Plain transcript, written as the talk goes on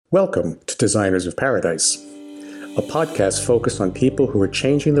Welcome to Designers of Paradise, a podcast focused on people who are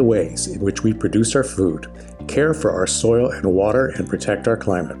changing the ways in which we produce our food, care for our soil and water, and protect our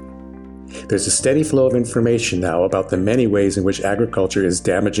climate. There's a steady flow of information now about the many ways in which agriculture is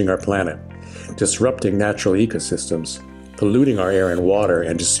damaging our planet, disrupting natural ecosystems, polluting our air and water,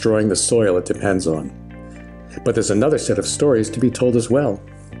 and destroying the soil it depends on. But there's another set of stories to be told as well.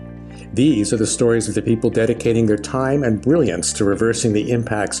 These are the stories of the people dedicating their time and brilliance to reversing the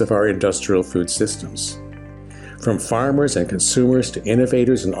impacts of our industrial food systems. From farmers and consumers to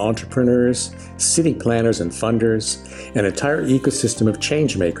innovators and entrepreneurs, city planners and funders, an entire ecosystem of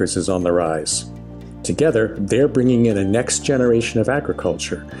change makers is on the rise. Together, they're bringing in a next generation of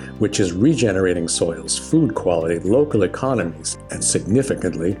agriculture, which is regenerating soils, food quality, local economies, and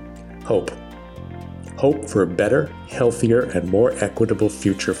significantly, hope. Hope for a better, healthier, and more equitable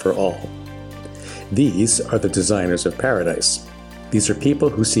future for all. These are the Designers of Paradise. These are people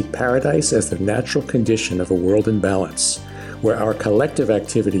who see paradise as the natural condition of a world in balance, where our collective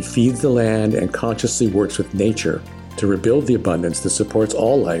activity feeds the land and consciously works with nature to rebuild the abundance that supports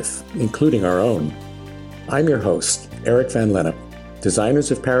all life, including our own. I'm your host, Eric Van Lennep. Designers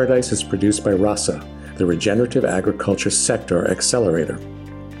of Paradise is produced by RASA, the Regenerative Agriculture Sector Accelerator.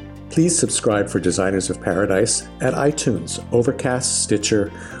 Please subscribe for Designers of Paradise at iTunes, Overcast,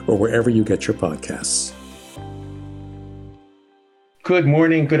 Stitcher, or wherever you get your podcasts. Good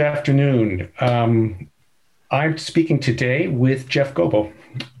morning, good afternoon. I'm speaking today with Jeff Gobo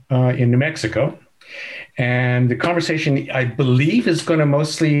in New Mexico. And the conversation, I believe, is going to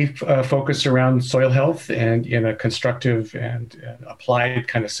mostly focus around soil health and in a constructive and applied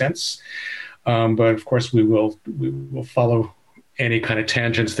kind of sense. But of course, we will follow any kind of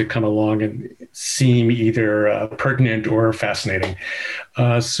tangents that come along and seem either pertinent or fascinating.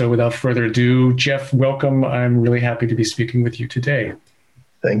 So without further ado, Jeff, welcome. I'm really happy to be speaking with you today.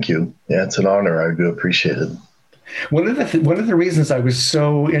 Thank you. Yeah, it's an honor. I do appreciate it. One of the reasons I was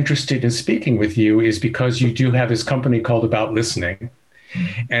so interested in speaking with you is because you do have this company called About Listening.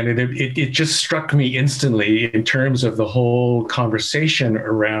 And it just struck me instantly in terms of the whole conversation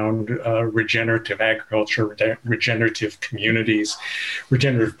around regenerative agriculture, regenerative communities,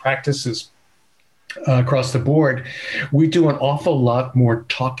 regenerative practices across the board. We do an awful lot more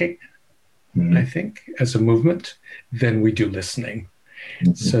talking, I think, as a movement than we do listening.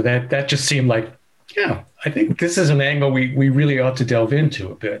 So that just seemed like, yeah, I think this is an angle we really ought to delve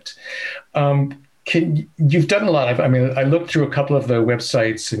into a bit. You've done a lot. I looked through a couple of the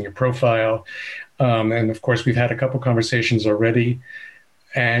websites in your profile, and of course, we've had a couple conversations already,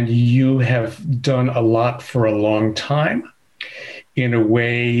 and you have done a lot for a long time in a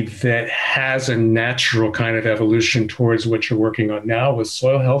way that has a natural kind of evolution towards what you're working on now with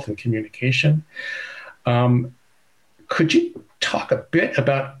soil health and communication. Could you talk a bit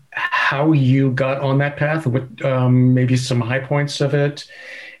about how you got on that path, what maybe some high points of it?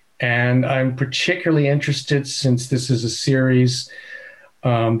 And I'm particularly interested, since this is a series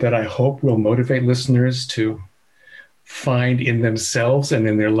that I hope will motivate listeners to find in themselves and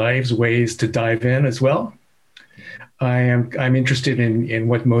in their lives ways to dive in as well. I'm interested in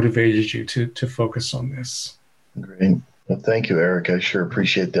what motivated you to focus on this. Great. Well, thank you, Eric. I sure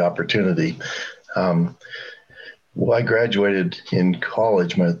appreciate the opportunity. Well, I graduated in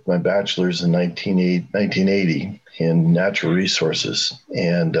college, my bachelor's in 1980 in natural resources,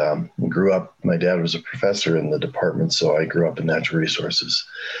 and grew up. My dad was a professor in the department, so I grew up in natural resources.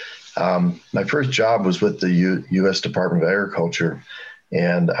 My first job was with the U.S. Department of Agriculture,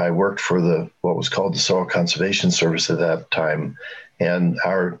 and I worked for what was called the Soil Conservation Service at that time. And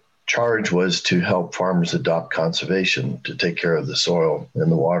our charge was to help farmers adopt conservation, to take care of the soil and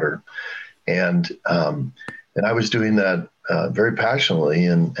the water. And I was doing that very passionately,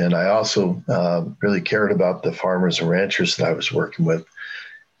 and I also really cared about the farmers and ranchers that I was working with,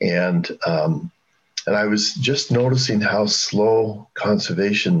 and I was just noticing how slow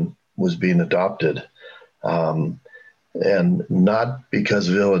conservation was being adopted, and not because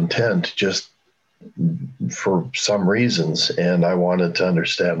of ill intent, just for some reasons, and I wanted to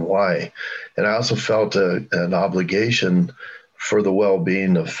understand why. And I also felt an obligation for the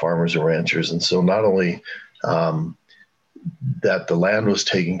well-being of farmers and ranchers, and so not only that the land was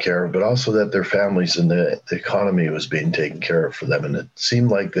taken care of, but also that their families and the economy was being taken care of for them. And it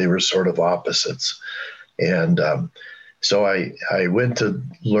seemed like they were sort of opposites. And so I went to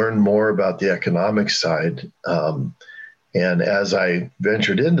learn more about the economic side. And as I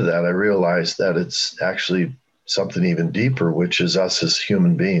ventured into that, I realized that it's actually something even deeper, which is us as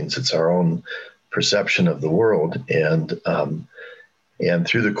human beings. It's our own perception of the world. And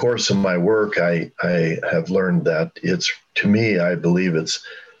through the course of my work, I have learned that to me, I believe it's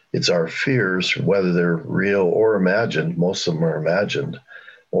it's our fears, whether they're real or imagined. Most of them are imagined,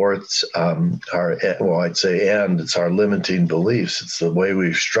 or it's it's our limiting beliefs. It's the way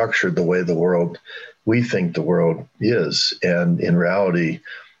we've structured the way we think the world is. And in reality,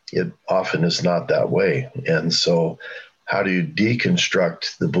 it often is not that way. And so how do you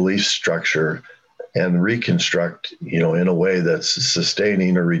deconstruct the belief structure and reconstruct, in a way that's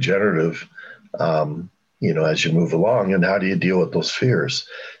sustaining or regenerative, as you move along, and how do you deal with those fears?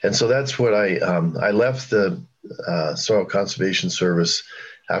 And so that's what I left the Soil Conservation Service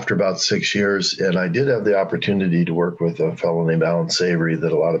after about 6 years. And I did have the opportunity to work with a fellow named Alan Savory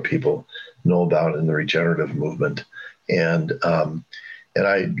that a lot of people know about in the regenerative movement. And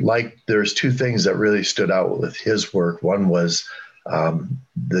there's two things that really stood out with his work. One was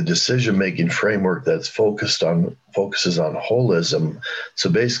the decision-making framework that's focuses on holism. So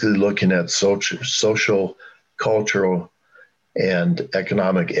basically looking at social, cultural, and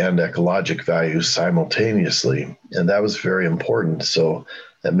economic and ecologic values simultaneously. And that was very important. So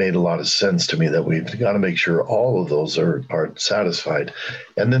that made a lot of sense to me, that we've got to make sure all of those are satisfied.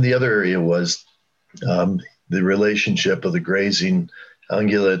 And then the other area was the relationship of the grazing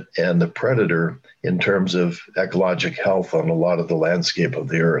ungulate and the predator in terms of ecologic health on a lot of the landscape of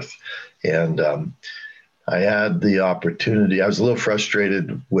the earth. And I had the opportunity, I was a little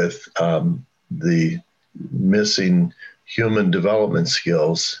frustrated with the missing human development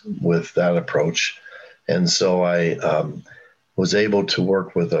skills with that approach. And so I was able to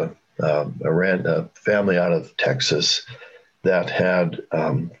work with a family out of Texas that had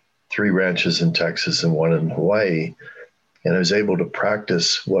 3 ranches in Texas and 1 in Hawaii. And I was able to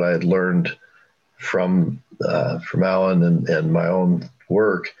practice what I had learned from Alan and my own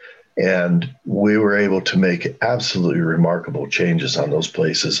work. And we were able to make absolutely remarkable changes on those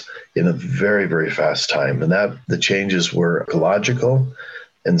places in a very, very fast time. And that the changes were ecological.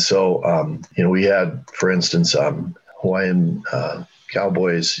 And so, we had, for instance, Hawaiian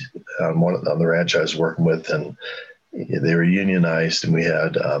cowboys on the ranch I was working with, and they were unionized. And we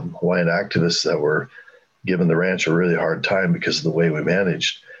had Hawaiian activists that were giving the ranch a really hard time because of the way we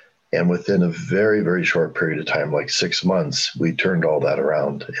managed. And within a very, very short period of time, like 6 months, we turned all that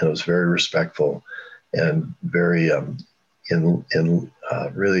around. And it was very respectful and very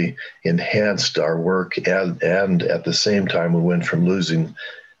really enhanced our work. And at the same time, we went from losing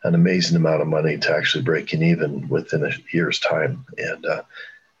an amazing amount of money to actually breaking even within a year's time. And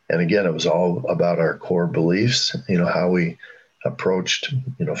again, it was all about our core beliefs, how we approached,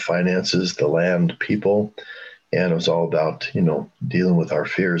 finances, the land, people. And it was all about, dealing with our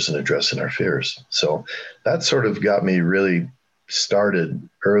fears and addressing our fears. So that sort of got me really started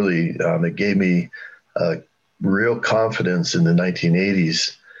early. It gave me real confidence in the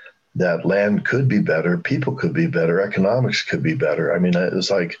 1980s that land could be better, people could be better, economics could be better. I mean, it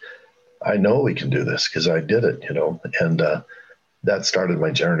was like, I know we can do this because I did it, and that started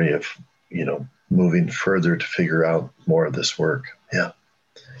my journey of, moving further to figure out more of this work. Yeah.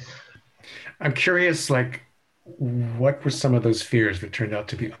 I'm curious, what were some of those fears that turned out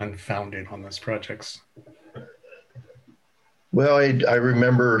to be unfounded on those projects? Well, I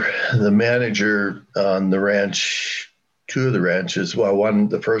remember the manager on the ranch, 2 of the ranches. Well,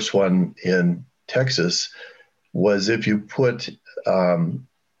 the first one in Texas was if you put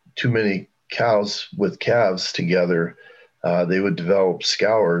too many cows with calves together, they would develop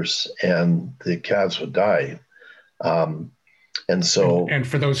scours and the calves would die. And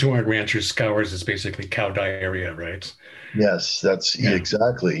for those who aren't ranchers, scours is basically cow diarrhea, right? Yes, that's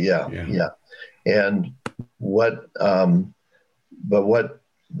exactly. Yeah. And but what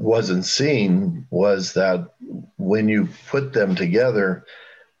wasn't seen was that when you put them together,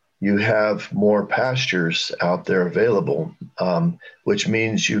 you have more pastures out there available, which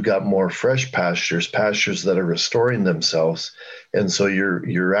means you got more fresh pastures that are restoring themselves. And so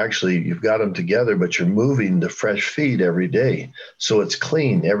you've got them together, but you're moving the fresh feed every day. So it's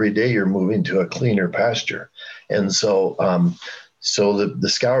clean. Every day you're moving to a cleaner pasture. And so the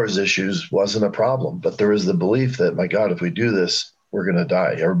scours issues wasn't a problem, but there was the belief that, my God, if we do this, we're going to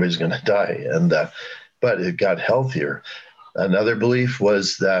die. Everybody's going to die. And but it got healthier. Another belief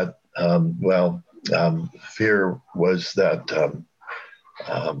was that, fear was that,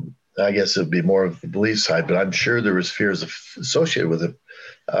 I guess it would be more of the belief side, but I'm sure there was fears associated with it,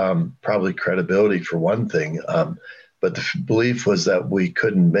 probably credibility for one thing. But the belief was that we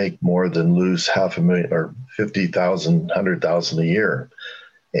couldn't make more than lose $500,000 or $50,000, $100,000 a year.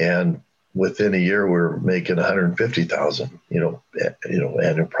 And within a year, we're making $150,000,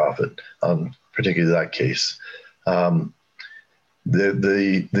 annual profit on particularly that case. The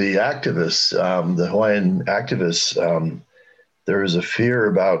activists, the Hawaiian activists, there was a fear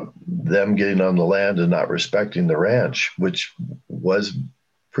about them getting on the land and not respecting the ranch, which was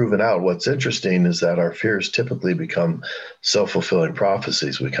proven out. What's interesting is that our fears typically become self-fulfilling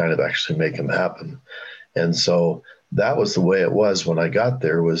prophecies. We kind of actually make them happen. And so that was the way it was when I got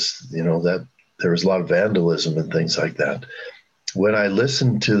there, was, that there was a lot of vandalism and things like that. When I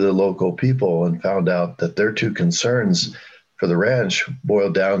listened to the local people and found out that their two concerns for the ranch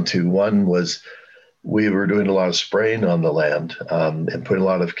boiled down to, one was we were doing a lot of spraying on the land and putting a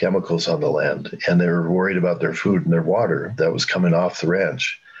lot of chemicals on the land, and they were worried about their food and their water that was coming off the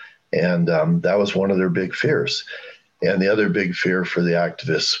ranch. And that was one of their big fears. And the other big fear for the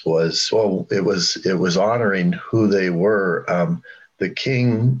activists was, it was honoring who they were. The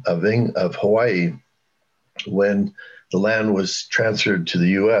king of Hawaii, when the land was transferred to the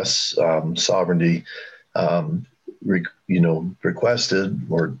U.S. Sovereignty, requested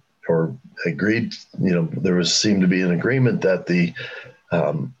or agreed. There seemed to be an agreement that the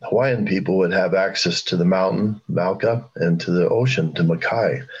Hawaiian people would have access to the mountain, Mauka, and to the ocean, to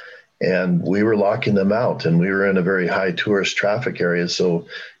Makai. And we were locking them out, and we were in a very high tourist traffic area. So,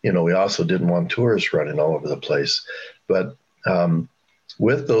 we also didn't want tourists running all over the place. But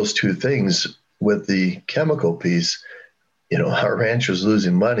with those two things, with the chemical piece, our ranch was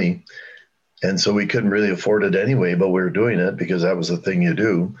losing money. And so we couldn't really afford it anyway, but we were doing it because that was the thing you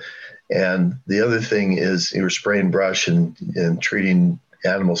do. And the other thing is you were spraying brush and treating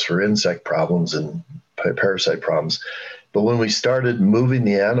animals for insect problems and parasite problems. But when we started moving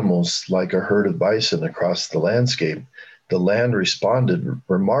the animals like a herd of bison across the landscape, the land responded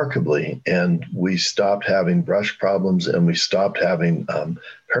remarkably, and we stopped having brush problems and we stopped having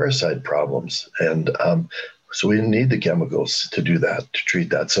parasite problems. And so we didn't need the chemicals to do that, to treat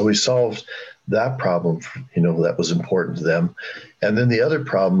that. So we solved that problem, that was important to them. And then the other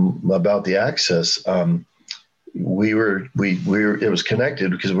problem about the access, it was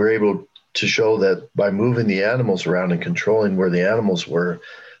connected because we were able to show that by moving the animals around and controlling where the animals were,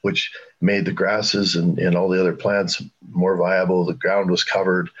 which made the grasses and all the other plants more viable, the ground was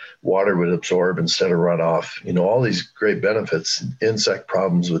covered, water would absorb instead of run off, all these great benefits, insect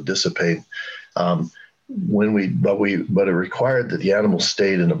problems would dissipate. But it required that the animals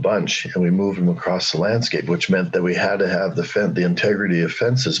stayed in a bunch and we moved them across the landscape, which meant that we had to have the integrity of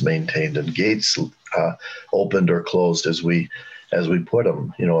fences maintained and gates opened or closed as we put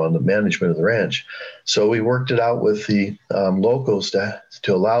them, on the management of the ranch. So we worked it out with the locals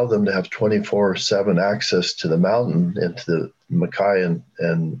to allow them to have 24/7 access to the mountain and to the Makai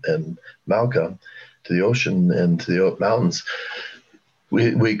and Mauka, to the ocean and to the mountains.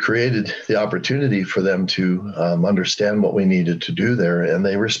 We created the opportunity for them to understand what we needed to do there, and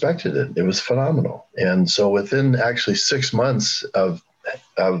they respected it. It was phenomenal. And so within actually 6 months of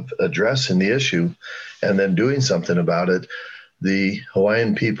addressing the issue and then doing something about it, the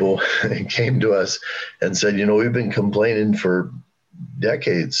Hawaiian people came to us and said, we've been complaining for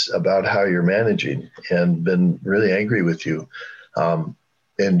decades about how you're managing and been really angry with you.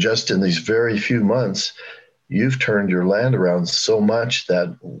 And just in these very few months, you've turned your land around so much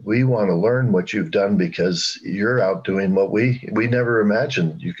that we want to learn what you've done because you're out doing what we never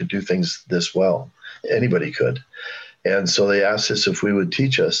imagined you could do things this well. Anybody could. And so they asked us if we would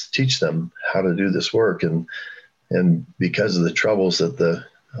teach them how to do this work. And because of the troubles that the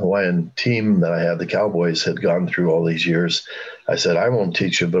Hawaiian team that I had, the Cowboys, had gone through all these years, I said, I won't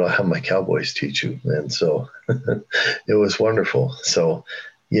teach you, but I'll have my Cowboys teach you. And so it was wonderful. So,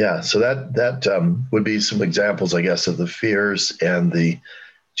 yeah, so that would be some examples, I guess, of the fears and the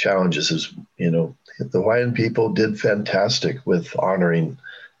challenges. The Hawaiian people did fantastic with honoring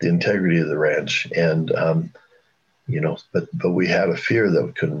the integrity of the ranch. And, but we had a fear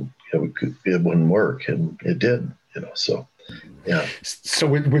that it wouldn't work, and it did. So, yeah.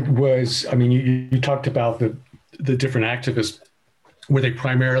 So it was, you talked about the different activists. Were they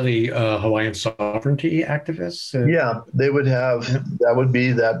primarily Hawaiian sovereignty activists? Yeah, they would have, that would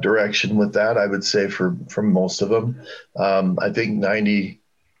be that direction with that, I would say, from most of them. I think 92%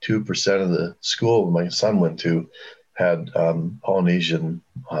 of the school my son went to had Polynesian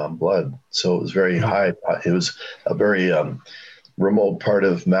blood. So it was very high. It was a very remote part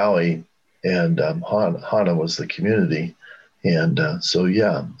of Maui. And Hana was the community. And I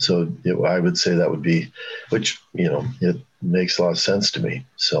would say that would be, which, it makes a lot of sense to me.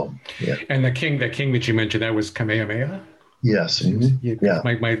 So, yeah. And the king that you mentioned, that was Kamehameha? Yes. Mm-hmm. Yeah.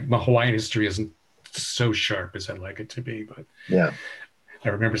 My Hawaiian history isn't so sharp as I'd like it to be, but yeah, I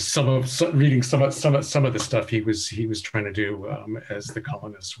remember reading some of the stuff he was trying to do as the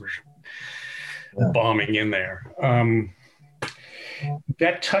colonists were bombing in there.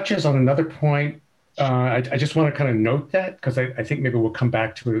 That touches on another point I just want to kind of note that because I think maybe we'll come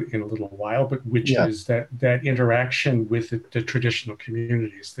back to it in a little while, but which Yeah, is that interaction with the traditional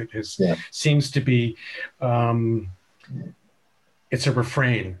communities that yeah, seems to be um, it's a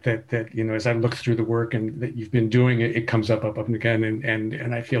refrain that as I look through the work and that you've been doing, it comes up and again,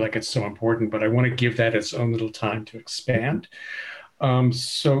 and I feel like it's so important. But I want to give that its own little time to expand.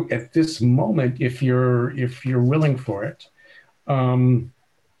 So at this moment, if you're willing for it. Um,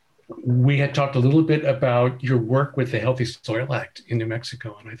 we had talked a little bit about your work with the Healthy Soil Act in New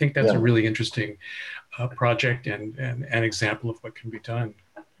Mexico, and I think that's a yeah, really interesting project and an example of what can be done.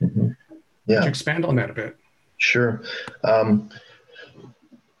 hmm Could you yeah, expand on that a bit? sure.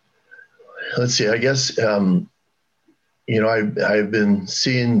 Let's see. I guess I've been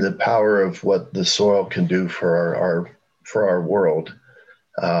seeing the power of what the soil can do for our world.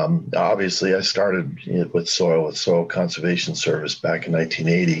 Obviously, I started with Soil Conservation Service back in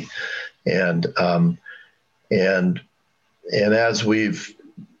 1980, and and and as we've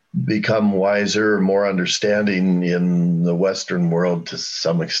become wiser, more understanding in the Western world to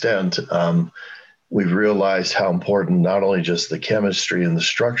some extent, we've realized how important not only just the chemistry and the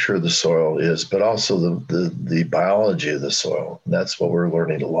structure of the soil is, but also the biology of the soil. And that's what we're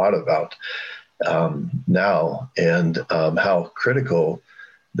learning a lot about now, and how critical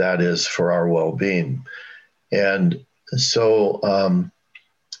that is for our well-being. And so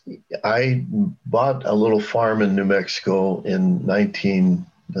I bought a little farm in New Mexico in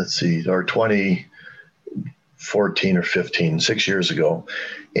 2014 or 15, 6 years ago.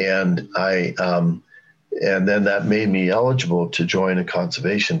 And and then that made me eligible to join a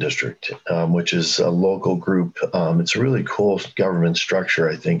conservation district, which is a local group. It's a really cool government structure,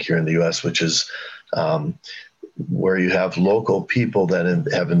 I think, here in the U.S., which is where you have local people that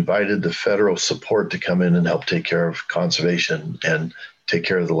have invited the federal support to come in and help take care of conservation and take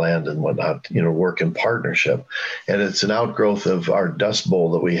care of the land and whatnot, work in partnership. And it's an outgrowth of our Dust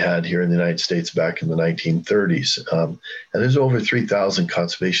Bowl that we had here in the United States back in the 1930s. And there's over 3,000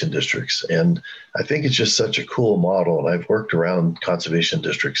 conservation districts. And I think it's just such a cool model. And I've worked around conservation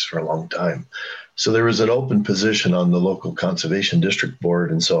districts for a long time. So there was an open position on the local conservation district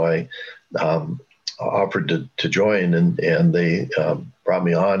board. And so I offered to join, and they brought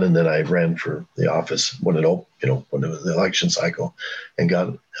me on, and then I ran for the office when it was the election cycle, and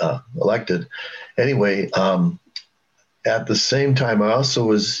got elected. Anyway, at the same time, I also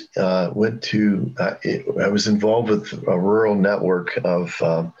was I was involved with a rural network of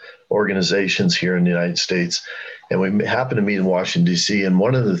organizations here in the United States, and we happened to meet in Washington D.C. And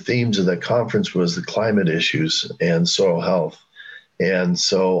one of the themes of that conference was the climate issues and soil health, and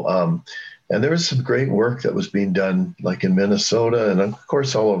so. And there was some great work that was being done, like in Minnesota and, of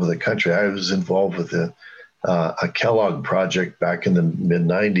course, all over the country. I was involved with a Kellogg project back in the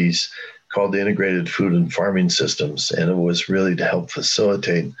mid-'90s called the Integrated Food and Farming Systems. And it was really to help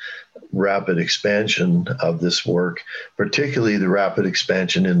facilitate rapid expansion of this work, particularly the rapid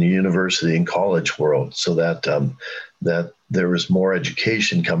expansion in the university and college world, so that that there was more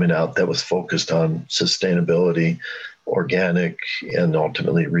education coming out that was focused on sustainability, organic, and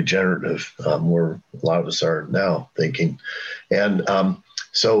ultimately regenerative, where a lot of us are now thinking. And and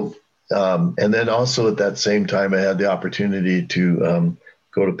then also at that same time, I had the opportunity to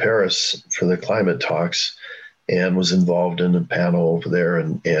go to Paris for the climate talks, and was involved in a panel over there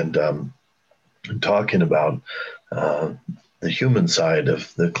and talking about the human side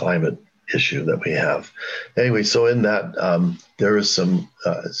of the climate issue that we have. Anyway, so in that there was some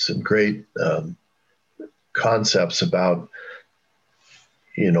great concepts about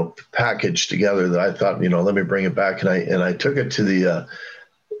packaged together that I thought, let me bring it back, and I took it to the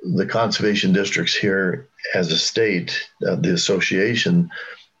conservation districts here as a state, the association,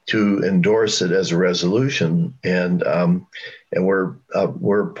 to endorse it as a resolution, and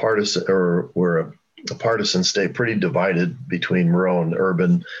we're partisan, or we're a partisan state, pretty divided between rural and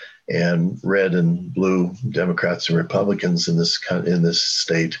urban, and red and blue Democrats and Republicans in this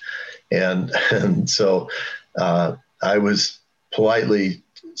state, and so I was politely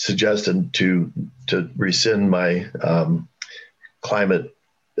suggested to rescind my climate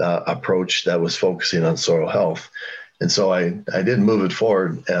approach that was focusing on soil health. And so I didn't move it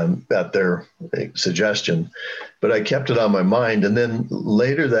forward at their suggestion, but I kept it on my mind. And then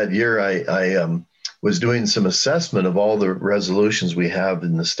later that year, I was doing some assessment of all the resolutions we have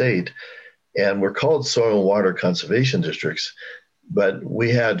in the state, and we're called soil and water conservation districts, but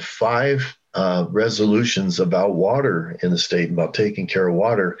we had 5 resolutions about water in the state, about taking care of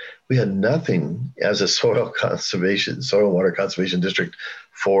water. We had nothing as a soil water conservation district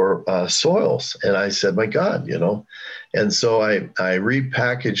for soils. And I said, my God, and so I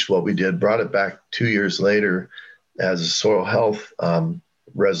repackaged what we did, brought it back 2 years later as a soil health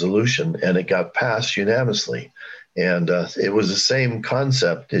resolution, and it got passed unanimously. And it was the same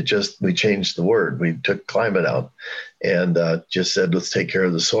concept. We changed the word. We took climate out and just said, let's take care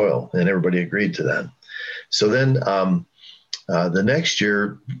of the soil. And everybody agreed to that. So then the next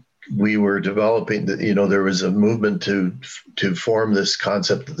year, we were developing, there was a movement to form this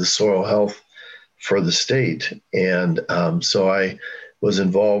concept of the soil health for the state. And so I was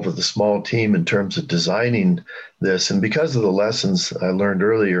involved with a small team in terms of designing this. And because of the lessons I learned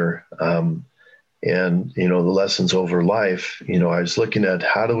earlier, and, the lessons over life, I was looking at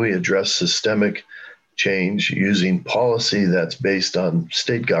how do we address systemic change using policy that's based on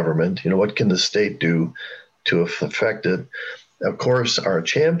state government? What can the state do to affect it? Of course, our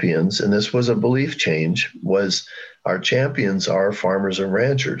champions, and this was a belief change, was our champions are farmers and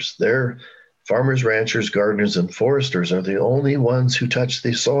ranchers. They're farmers, ranchers, gardeners, and foresters are the only ones who touch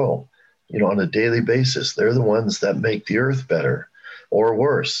the soil, on a daily basis. They're the ones that make the earth better or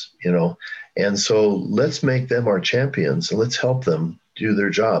worse, And so let's make them our champions and let's help them do their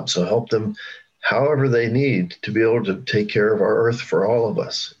job. So help them however they need to be able to take care of our earth for all of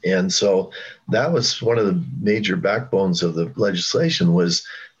us. And so that was one of the major backbones of the legislation was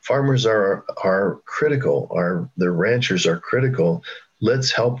farmers are critical, their ranchers are critical.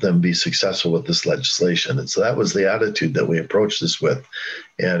 Let's help them be successful with this legislation. And so that was the attitude that we approached this with.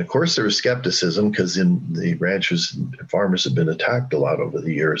 And of course, there was skepticism because the ranchers and farmers have been attacked a lot over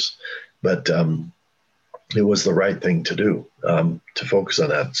the years. But it was the right thing to do, to focus on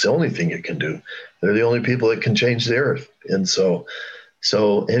that. It's the only thing you can do. They're the only people that can change the earth. And so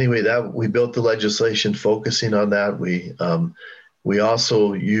anyway, that we built the legislation focusing on that. We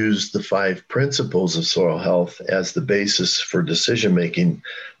also used the 5 principles of soil health as the basis for decision making,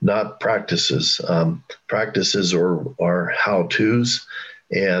 not practices. Practices are how-tos,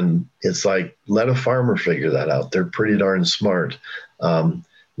 and it's like let a farmer figure that out. They're pretty darn smart.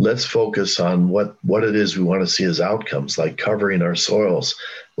 Let's focus on what it is we want to see as outcomes, like covering our soils,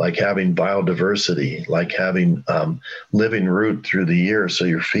 like having biodiversity, like having living root through the year so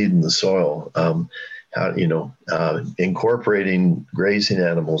you're feeding the soil. Incorporating grazing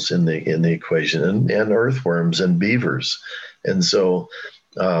animals in the equation and earthworms and beavers. And so,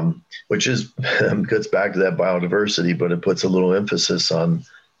 which gets back to that biodiversity, but it puts a little emphasis on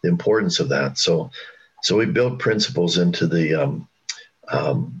the importance of that. So we built principles into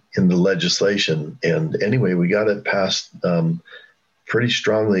in the legislation. And anyway, we got it passed pretty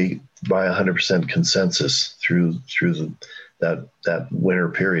strongly by 100% consensus through that winter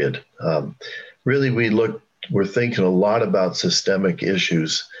period. Really, we're thinking a lot about systemic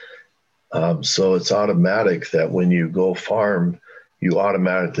issues. So it's automatic that when you go farm, you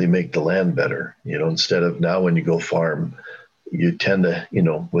automatically make the land better. Instead of now when you go farm, you tend to,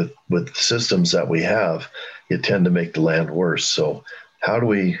 with systems that we have, you tend to make the land worse. So how do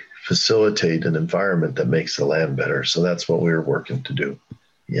we facilitate an environment that makes the land better? So that's what we were working to do.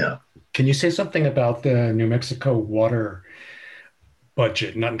 Yeah. Can you say something about the New Mexico water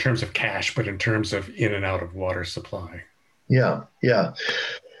budget, not in terms of cash, but in terms of in and out of water supply? Yeah.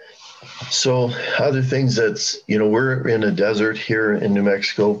 So other things we're in a desert here in New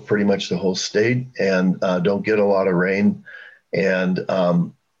Mexico, pretty much the whole state, and don't get a lot of rain. And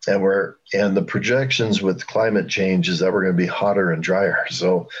the projections with climate change is that we're going to be hotter and drier.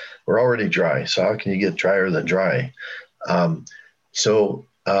 So we're already dry. So how can you get drier than dry?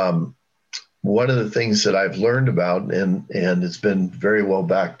 One of the things that I've learned about, and it's been very well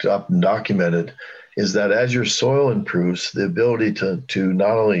backed up and documented, is that as your soil improves, the ability to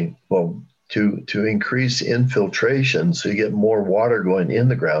not only, to increase infiltration, so you get more water going in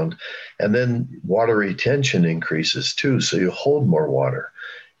the ground, and then water retention increases too, so you hold more water.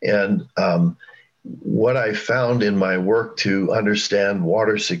 And what I found in my work to understand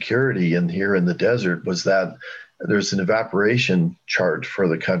water security here in the desert was that there's an evaporation chart for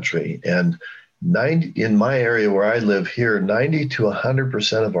the country. And in my area where I live here, 90 to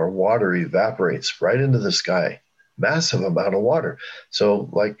 100% of our water evaporates right into the sky. Massive amount of water. So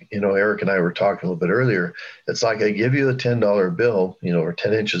like, Eric and I were talking a little bit earlier, it's like I give you a $10 bill, or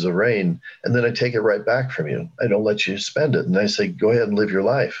 10 inches of rain, and then I take it right back from you. I don't let you spend it. And I say, go ahead and live your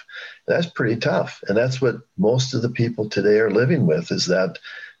life. That's pretty tough. And that's what most of the people today are living with, is that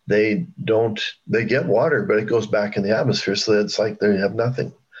they get water, but it goes back in the atmosphere. So it's like they have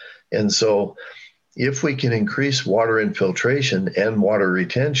nothing. And so if we can increase water infiltration and water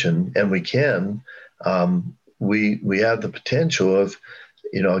retention, and we can, we have the potential of,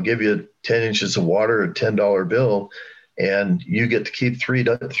 I'll give you 10 inches of water, a $10 bill, and you get to keep three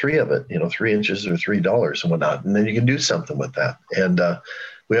of it, 3 inches or $3 and whatnot. And then you can do something with that. And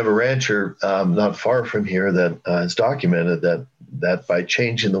we have a rancher not far from here that has documented that by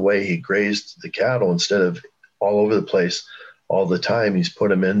changing the way he grazed the cattle, instead of all over the place all the time, he's put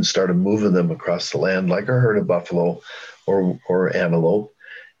them in and started moving them across the land like a herd of buffalo or antelope.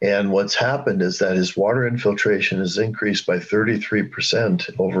 And what's happened is that his water infiltration has increased by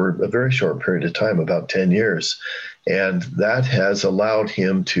 33% over a very short period of time, about 10 years. And that has allowed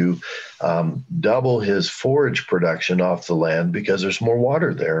him to double his forage production off the land because there's more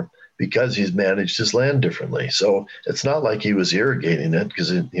water there, because he's managed his land differently. So it's not like he was irrigating it,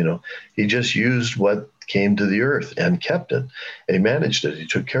 because he just used what came to the earth and kept it, and he managed it. He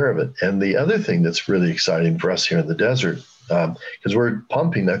took care of it. And the other thing that's really exciting for us here in the desert, because we're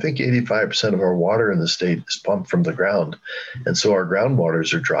pumping, I think 85% of our water in the state is pumped from the ground. And so our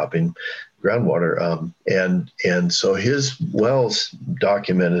groundwaters are dropping, and so his wells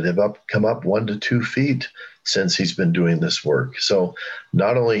documented have come up 1 to 2 feet since he's been doing this work. So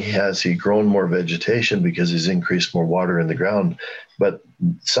not only has he grown more vegetation because he's increased more water in the ground, but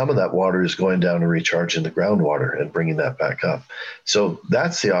some of that water is going down and recharging the groundwater and bringing that back up. So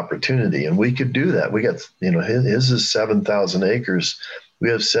that's the opportunity. And we could do that. We got, his is 7,000 acres.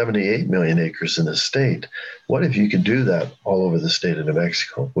 We have 78 million acres in the state. What if you could do that all over the state of New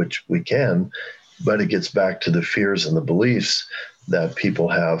Mexico, which we can, but it gets back to the fears and the beliefs that people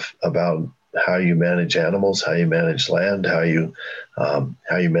have about how you manage animals, how you manage land, how you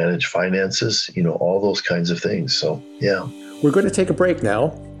manage finances, all those kinds of things. So, yeah. We're going to take a break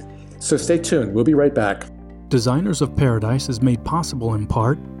now, so stay tuned. We'll be right back. Designers of Paradise is made possible in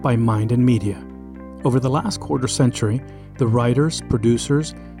part by Mind and Media. Over the last quarter century, the writers,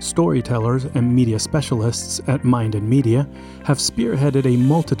 producers, storytellers, and media specialists at Mind and Media have spearheaded a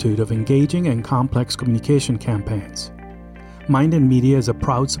multitude of engaging and complex communication campaigns. Mind and Media is a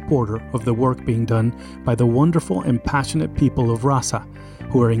proud supporter of the work being done by the wonderful and passionate people of Rasa,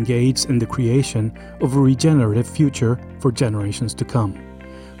 who are engaged in the creation of a regenerative future for generations to come.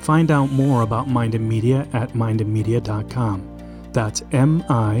 Find out more about Mind and Media at mindandmedia.com. That's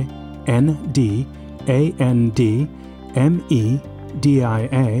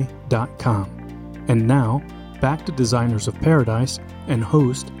MINDANDMEDIA.com. And now, back to Designers of Paradise and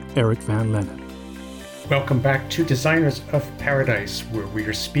host Eric Van Lennep. Welcome back to Designers of Paradise, where we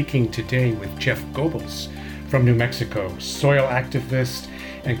are speaking today with Jeff Goebbels from New Mexico, soil activist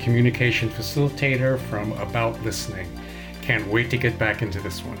and communication facilitator from About Listening. Can't wait to get back into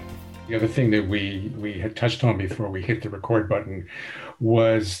this one. The other thing that we had touched on before we hit the record button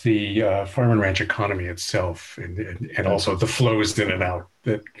was the farm and ranch economy itself, and also the flows in and out.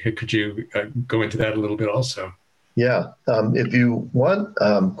 Could you go into that a little bit also? Yeah. If you want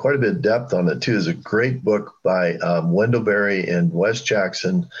quite a bit of depth on it too, there's a great book by Wendell Berry and Wes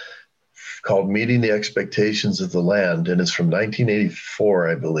Jackson called Meeting the Expectations of the Land, and it's from 1984,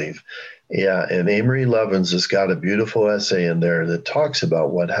 I believe. Yeah, and Amory Lovins has got a beautiful essay in there that talks about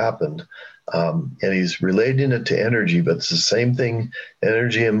what happened. And he's relating it to energy, but it's the same thing.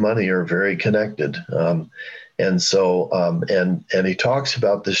 Energy and money are very connected. And he talks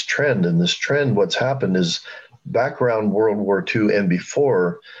about this trend, and this trend, what's happened is back around World War II and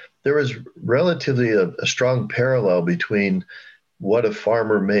before, there was relatively a strong parallel between what a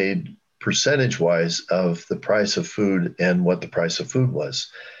farmer made percentage-wise of the price of food and what the price of food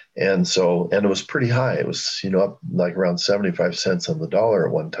was. And it was pretty high. It was, up like around 75 cents on the dollar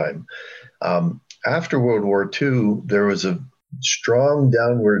at one time. After World War II, there was a strong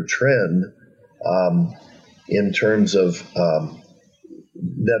downward trend in terms of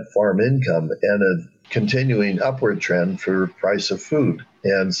net farm income and a continuing upward trend for price of food.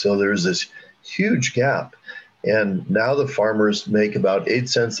 And so there's this huge gap. And now the farmers make about 8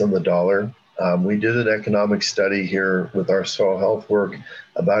 cents on the dollar. We did an economic study here with our soil health work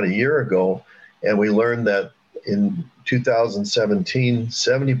about a year ago, and we learned that in 2017,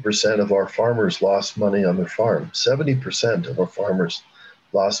 70% of our farmers lost money on their farm. 70% of our farmers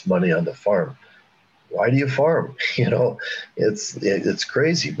lost money on the farm. Why do you farm? It's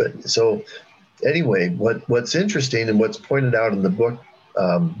crazy. But so anyway, what's interesting and what's pointed out in the book,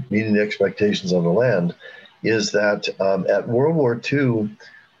 Meeting the Expectations on the Land, is that at World War II,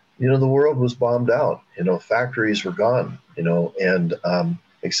 the world was bombed out. Factories were gone, and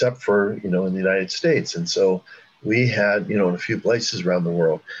except for, in the United States. And so we had, in a few places around the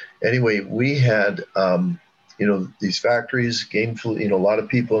world. Anyway, we had, these factories, gainful, a lot of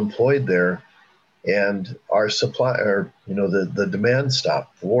people employed there. and our supply, or the demand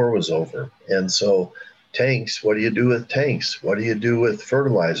stopped. The war was over, and so tanks. What do you do with tanks? What do you do with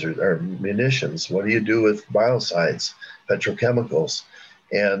fertilizers or munitions? What do you do with biocides, petrochemicals?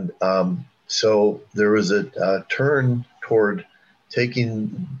 And so there was a turn toward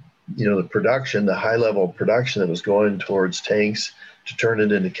taking, the production, the high level production that was going towards tanks, to turn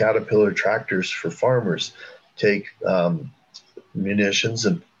it into Caterpillar tractors for farmers. Take munitions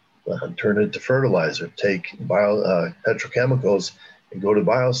and turn it to fertilizer. Take petrochemicals and go to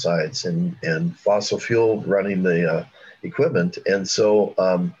biocides and fossil fuel running the equipment. And so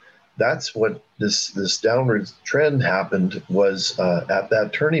that's what this downward trend happened, was at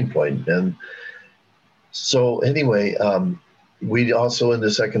that turning point. And so anyway, we also, in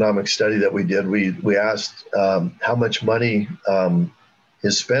this economic study that we did, we asked how much money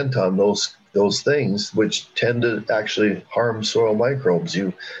is spent on those things, which tend to actually harm soil microbes.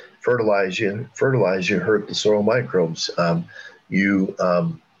 You fertilize, you hurt the soil microbes. You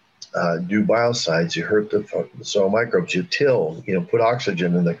do biocides, you hurt the soil microbes. You till, put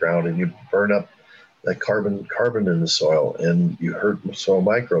oxygen in the ground, and you burn up the carbon in the soil, and you hurt soil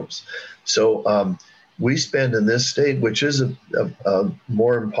microbes. So we spend in this state, which is a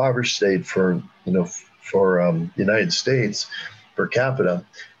more impoverished state for the United States per capita,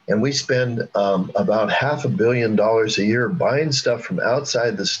 and we spend about $500 million a year buying stuff from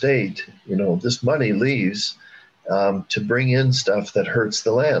outside the state. This money leaves to bring in stuff that hurts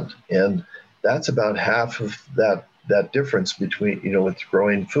the land, and that's about half of that difference between with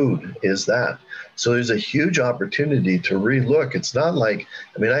growing food is that. So there's a huge opportunity to relook. It's not like,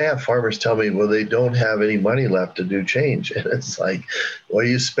 I have farmers tell me, well, they don't have any money left to do change, and it's like, well,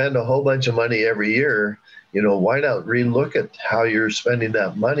 you spend a whole bunch of money every year. Why not relook at how you're spending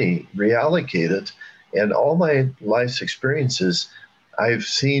that money, reallocate it? And all my life's experiences, I've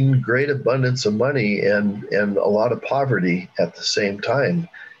seen great abundance of money and a lot of poverty at the same time.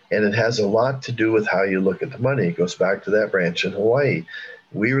 And it has a lot to do with how you look at the money. It goes back to that ranch in Hawaii.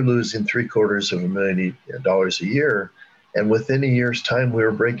 We were losing $750,000 a year. And within a year's time, we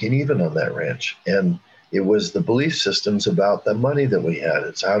were breaking even on that ranch. And it was the belief systems about the money that we had.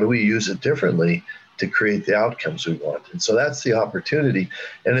 It's how do we use it differently to create the outcomes we want. And so that's the opportunity.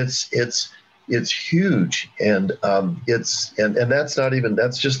 And it's huge. And that's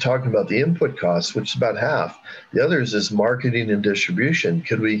just talking about the input costs, which is about half. The others is marketing and distribution.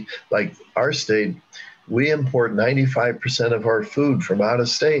 Could we, like our state, we import 95% of our food from out of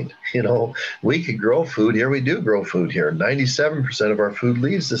state. We could grow food here. We do grow food here. 97% of our food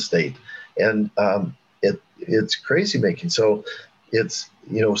leaves the state. And it's crazy making. So it's,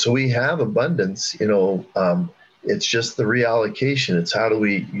 so we have abundance, it's just the reallocation. It's how do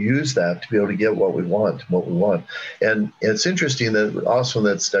we use that to be able to get what we want. And it's interesting that also in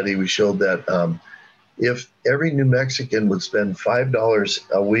that study, we showed that if every New Mexican would spend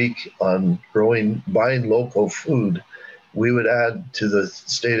 $5 a week on buying local food, we would add to the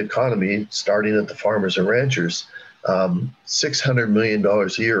state economy, starting at the farmers and ranchers, $600 million a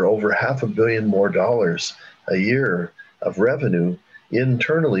year, over $500 million more dollars a year of revenue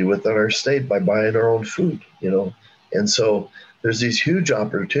internally within our state by buying our own food, And so there's these huge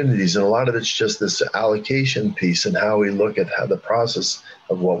opportunities, and a lot of it's just this allocation piece and how we look at how the process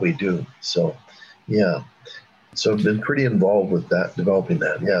of what we do. So, yeah. So I've been pretty involved with that, developing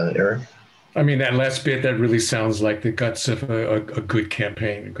that. Yeah, Eric? That last bit, that really sounds like the guts of a good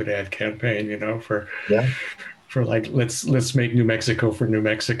campaign, a good ad campaign, for like, let's make New Mexico for New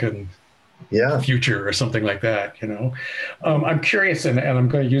Mexican future or something like that, I'm curious, and I'm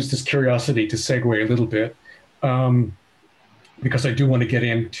going to use this curiosity to segue a little bit, because I do want to get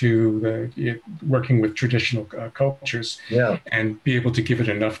into working with traditional cultures and be able to give it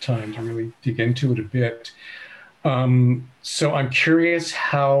enough time to really dig into it a bit. So I'm curious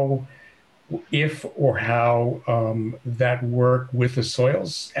how that work with the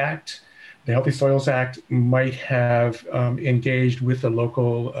Soils Act, the Healthy Soils Act, might have engaged with the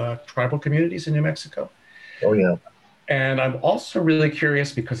local tribal communities in New Mexico. Oh, yeah. And I'm also really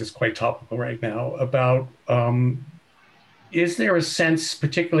curious, because it's quite topical right now, about is there a sense,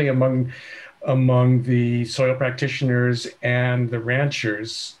 particularly among the soil practitioners and the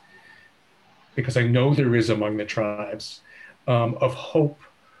ranchers, because I know there is among the tribes, of hope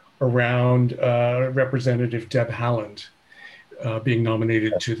around Representative Deb Haaland being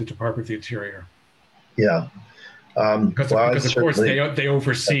nominated to the Department of the Interior? Yeah. Because of course they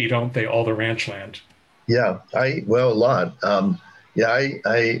oversee, don't they, all the ranch land? Yeah, a lot. I'm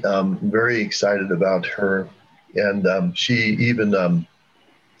very excited about her. And she even,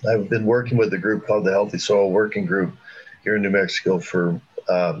 I've been working with a group called the Healthy Soil Working Group here in New Mexico for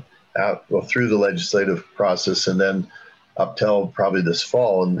through the legislative process, and then up till probably this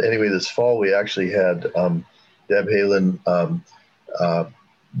fall. And anyway, this fall we actually had Deb Haaland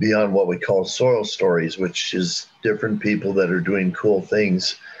be on what we call Soil Stories, which is different people that are doing cool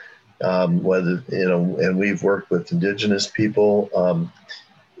things. Whether, and we've worked with Indigenous people,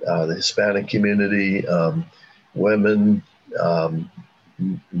 the Hispanic community, women,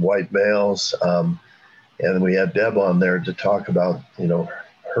 white males, and we had Deb on there to talk about,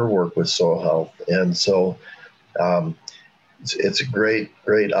 her work with soil health. And so it's a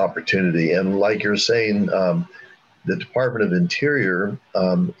great opportunity. And like you're saying, the Department of Interior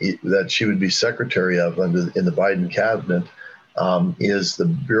that she would be secretary of in the Biden cabinet is the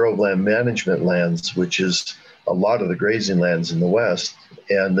Bureau of Land Management lands, which is a lot of the grazing lands in the West.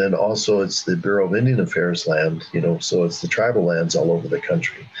 And then also it's the Bureau of Indian Affairs land, so it's the tribal lands all over the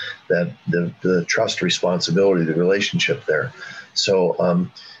country, that the trust responsibility, the relationship there. So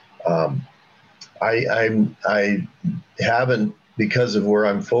I haven't, because of where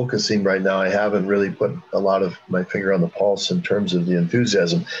I'm focusing right now, I haven't really put a lot of my finger on the pulse in terms of the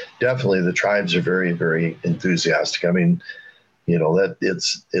enthusiasm. Definitely the tribes are very, very enthusiastic. I mean, that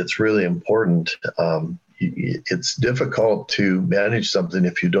it's really important. It's difficult to manage something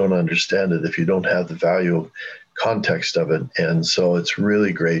if you don't understand it, if you don't have the value of context of it. And so it's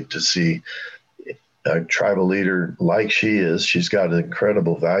really great to see a tribal leader like she is. She's got an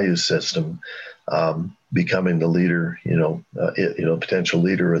incredible value system, becoming the leader, potential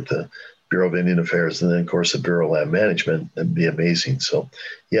leader at the Bureau of Indian Affairs, and then of course the Bureau of Land Management. That'd be amazing. So,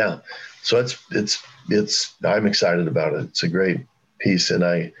 yeah, so it's I'm excited about it. It's a great piece, and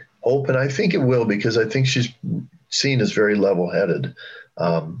I hope, and I think it will, because I think she's seen as very level-headed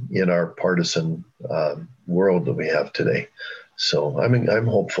in our partisan world that we have today. So I'm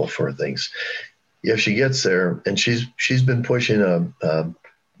hopeful for things. If she gets there, and she's been pushing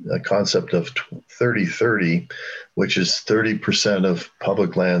a concept of 30-30, which is 30% of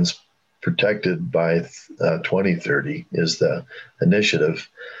public lands protected by 2030 is the initiative.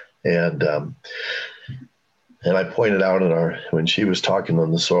 And I pointed out when she was talking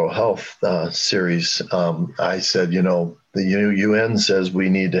on the soil health series, I said, the UN says we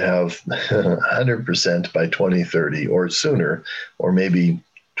need to have 100% by 2030 or sooner, or maybe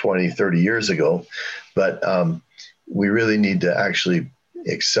 20, 30 years ago. But we really need to actually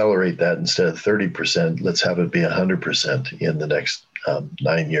accelerate that. Instead of 30%, let's have it be 100% in the next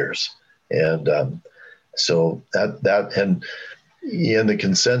 9 years. And so that and in the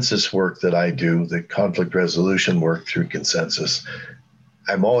consensus work that I do, the conflict resolution work through consensus,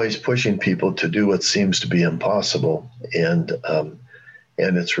 I'm always pushing people to do what seems to be impossible. And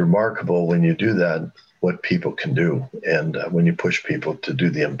it's remarkable when you do that, what people can do. And when you push people to do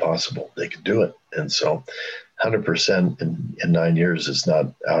the impossible, they can do it. And so 100% in 9 years is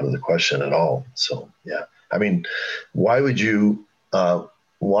not out of the question at all. So, yeah, I mean, why would you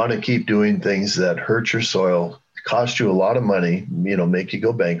want to keep doing things that hurt your soil, cost you a lot of money, make you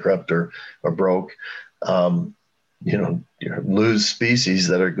go bankrupt or broke, lose species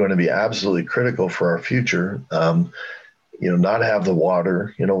that are going to be absolutely critical for our future, not have the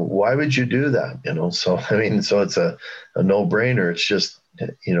water, why would you do that? So, I mean, so it's a no-brainer. It's just,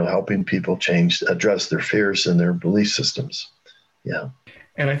 helping people address their fears and their belief systems. Yeah.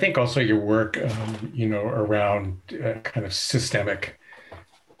 And I think also your work, around kind of systemic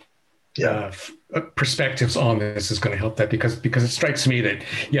perspectives on this is going to help that, because it strikes me that,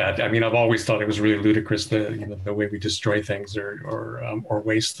 I mean, I've always thought it was really ludicrous, the way we destroy things or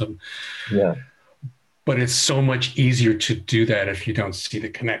waste them. Yeah. But it's so much easier to do that if you don't see the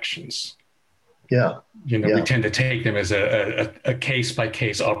connections. Yeah. We tend to take them as a case by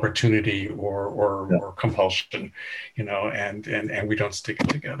case opportunity or compulsion, and we don't stick it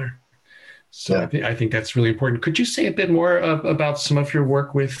together. So I think that's really important. Could you say a bit more about some of your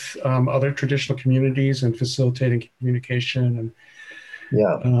work with other traditional communities and facilitating communication,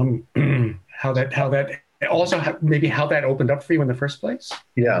 and how that opened up for you in the first place?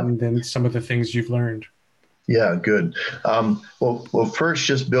 Yeah. And then some of the things you've learned. Yeah, good. Well, first,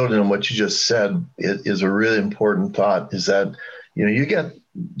 just building on what you just said, it is a really important thought, is that, you get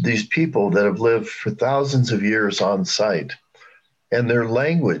these people that have lived for thousands of years on site, and their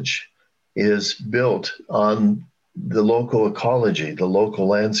language is built on the local ecology, the local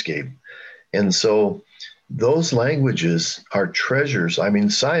landscape. And so those languages are treasures. I mean,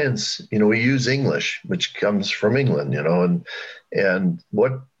 science, we use English, which comes from England, and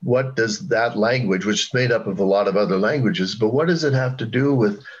what does that language, which is made up of a lot of other languages, but what does it have to do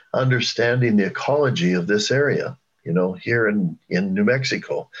with understanding the ecology of this area, here in New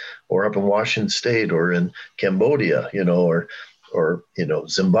Mexico, or up in Washington State, or in Cambodia, or or,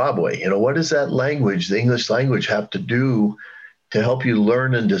 Zimbabwe. What does that language, the English language, have to do to help you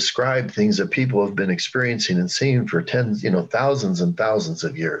learn and describe things that people have been experiencing and seeing for tens, thousands and thousands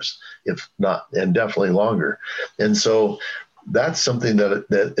of years, if not, and definitely longer. And so that's something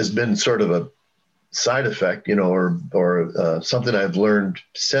that has been sort of a side effect, or something I've learned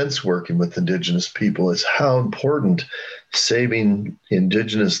since working with Indigenous people, is how important saving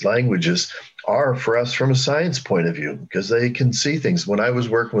Indigenous languages are for us from a science point of view, because they can see things. When I was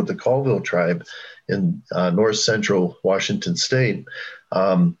working with the Colville tribe in north central Washington State,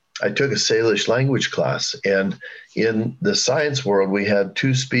 I took a Salish language class, and in the science world, we had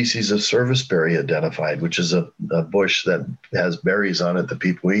 2 species of serviceberry identified, which is a bush that has berries on it that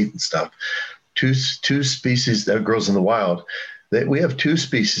people eat and stuff. Two species that grows in the wild. We have 2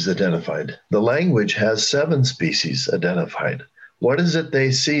 species identified. The language has 7 species identified. What is it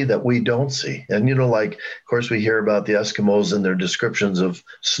they see that we don't see? And, of course, we hear about the Eskimos and their descriptions of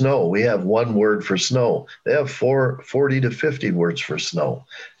snow. We have 1 word for snow. They have 40 to 50 words for snow.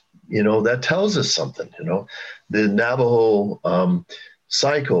 That tells us something. The Navajo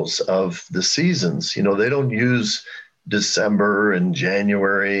cycles of the seasons, they don't use December and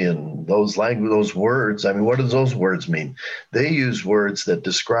January and those words. I mean, what does those words mean? They use words that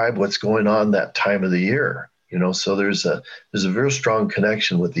describe what's going on that time of the year. So there's a very strong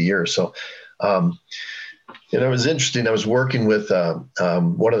connection with the year. So, it was interesting. I was working with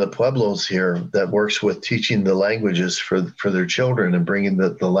one of the Pueblos here that works with teaching the languages for their children and bringing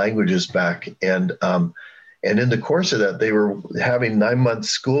the languages back. And in the course of that, they were having 9-month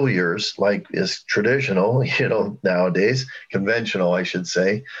school years, like is traditional, nowadays, conventional, I should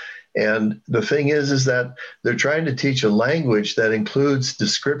say. And the thing is that they're trying to teach a language that includes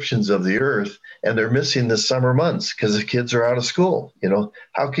descriptions of the earth, and they're missing the summer months because the kids are out of school.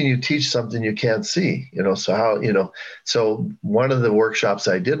 How can you teach something you can't see? So one of the workshops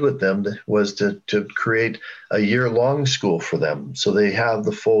I did with them was to create a year-long school for them, so they have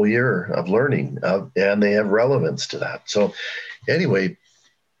the full year of learning, and they have relevance to that. So anyway,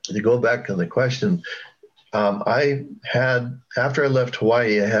 to go back on the question, after I left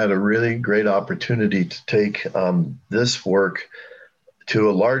Hawaii, I had a really great opportunity to take this work to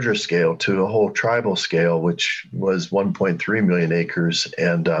a larger scale, to a whole tribal scale, which was 1.3 million acres,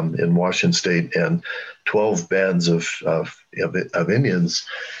 and in Washington State, and 12 bands of Indians,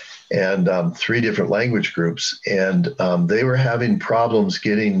 and 3 different language groups, and they were having problems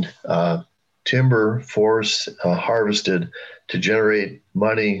getting timber forests harvested to generate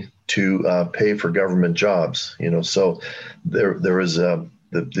money to pay for government jobs. So there was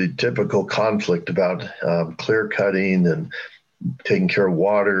the typical conflict about clear cutting and taking care of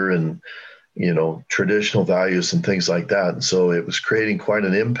water and, traditional values and things like that. And so it was creating quite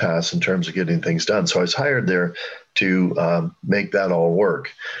an impasse in terms of getting things done. So I was hired there to make that all work.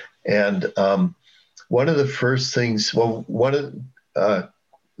 And one of the first things,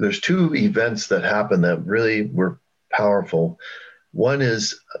 there's 2 events that happened that really were powerful. One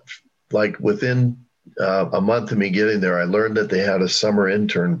is, like, within a month of me getting there, I learned that they had a summer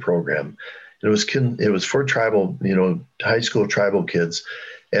intern program. It was for tribal, high school tribal kids,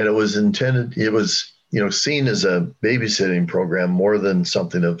 and it was seen as a babysitting program more than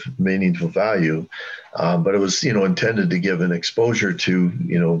something of meaningful value. But it was, intended to give an exposure to,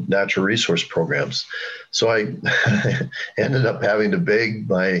 natural resource programs. So I ended up having to beg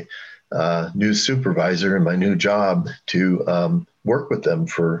my new supervisor in my new job to work with them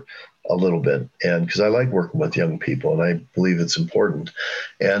for a little bit, and because I like working with young people and I believe it's important.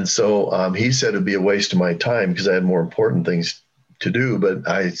 And so he said it'd be a waste of my time because I had more important things to do. But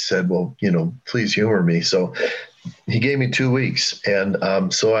I said, well, please humor me. So he gave me 2 weeks, and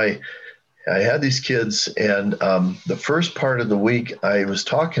so I had these kids, and the first part of the week I was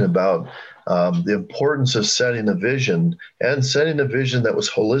talking about the importance of setting a vision, and setting a vision that was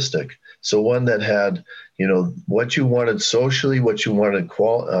holistic. So one that had, what you wanted socially, what you wanted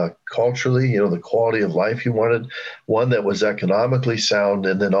culturally, the quality of life you wanted, one that was economically sound,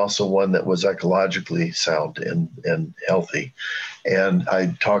 and then also one that was ecologically sound and healthy. And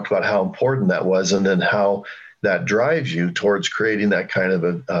I talked about how important that was, and then how that drives you towards creating that kind of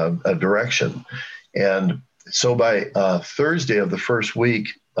a direction. And so by Thursday of the first week,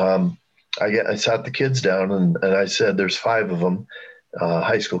 I sat the kids down and I said, there's 5 of them,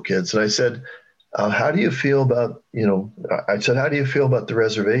 high school kids. And I said, how do you feel about, how do you feel about the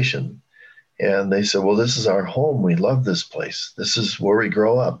reservation? And they said, well, this is our home. We love this place. This is where we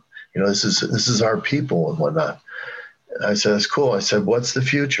grow up. This is our people and whatnot. I said, that's cool. I said, what's the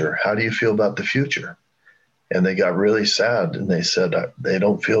future? How do you feel about the future? And they got really sad, and they said they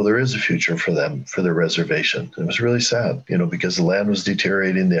don't feel there is a future for them, for their reservation. It was really sad, because the land was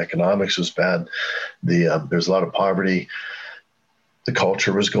deteriorating, the economics was bad, there's a lot of poverty, the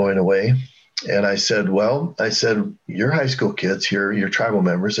culture was going away. And I said, you're high school kids here, you're tribal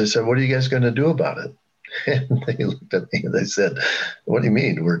members. I said, what are you guys going to do about it? And they looked at me and they said, what do you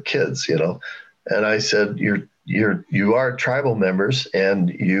mean? We're kids, And I said, you are tribal members, and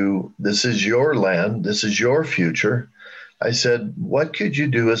this is your land. This is your future. I said, what could you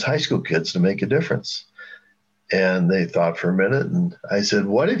do as high school kids to make a difference? And they thought for a minute, and I said,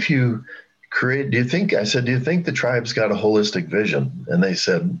 what if you do you think the tribe's got a holistic vision? And they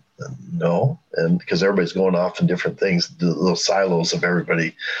said, no. And because everybody's going off in different things, the little silos of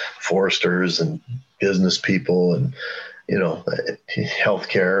everybody, foresters and business people and,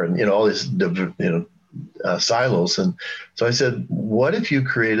 healthcare and, all these, silos. And so I said, what if you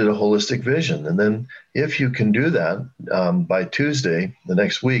created a holistic vision? And then if you can do that by Tuesday, the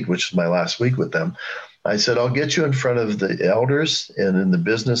next week, which is my last week with them, I said, I'll get you in front of the elders and in the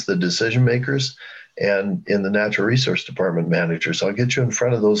business, the decision makers, and in the natural resource department managers. I'll get you in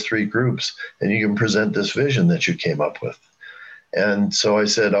front of those three groups, and you can present this vision that you came up with. And so I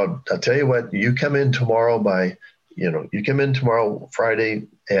said, I'll tell you what, you come in tomorrow Friday,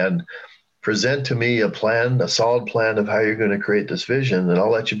 and present to me a solid plan of how you're going to create this vision, and I'll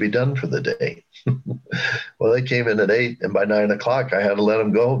let you be done for the day. Well, they came in at 8, and by 9 o'clock, I had to let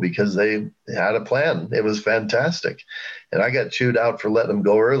them go because they had a plan. It was fantastic. And I got chewed out for letting them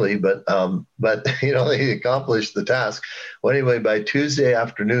go early, but they accomplished the task. Well, anyway, by Tuesday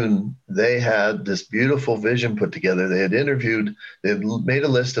afternoon, they had this beautiful vision put together. They had made a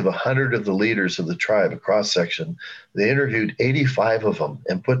list of 100 of the leaders of the tribe, a cross section. They interviewed 85 of them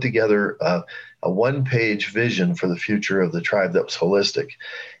and put together a one-page vision for the future of the tribe that was holistic.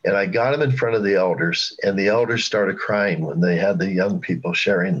 And I got them in front of the elders, and the elders started crying when they had the young people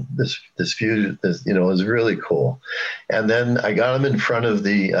sharing this future. It was really cool. And then I got them in front of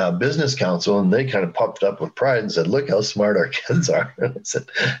the business council, and they kind of puffed up with pride and said, look how smart our kids are. And I said,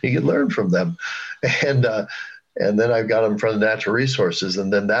 you can learn from them. And then I got them in front of natural resources,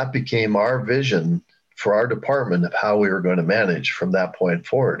 and then that became our vision for our department of how we were going to manage from that point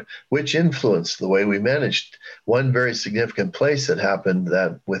forward, which influenced the way we managed. One very significant place that happened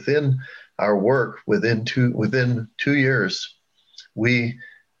that within our work, within two years, we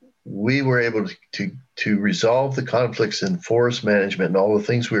were able to resolve the conflicts in forest management and all the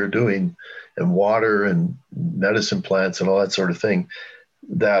things we were doing, and water and medicine plants and all that sort of thing,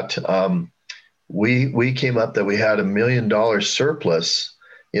 that we came up that we had $1 million surplus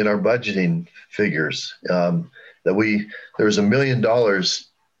in our budgeting figures, there was $1 million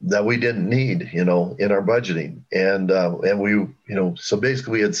that we didn't need, in our budgeting. And we, so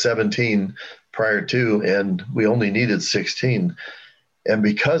basically we had 17 prior to, and we only needed 16. And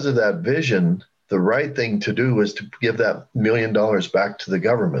because of that vision, the right thing to do was to give that $1 million back to the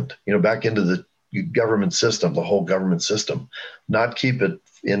government, back into the government system, the whole government system, not keep it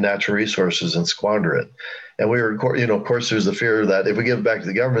in natural resources and squander it. And we were, of course, there's the fear that if we give it back to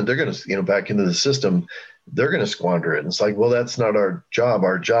the government, they're going to, back into the system, they're going to squander it. And it's like, well, that's not our job.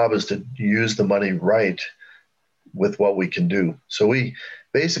 Our job is to use the money right with what we can do. So we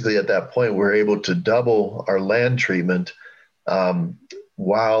basically, at that point, we're able to double our land treatment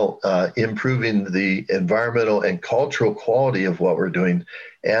while improving the environmental and cultural quality of what we're doing.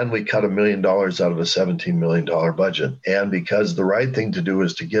 And we cut $1 million out of a $17 million budget. And because the right thing to do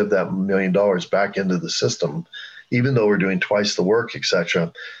is to give that $1 million back into the system, even though we're doing twice the work, et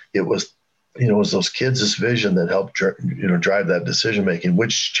cetera, it was those kids' vision that helped, drive that decision-making,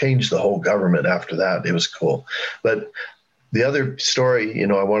 which changed the whole government after that. It was cool. But the other story,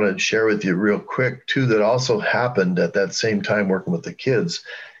 I want to share with you real quick too, that also happened at that same time working with the kids,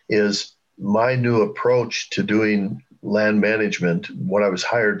 is my new approach to doing land management. What I was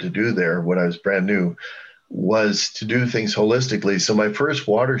hired to do there when I was brand new was to do things holistically. So my first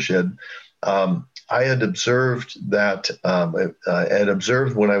watershed, I had observed that,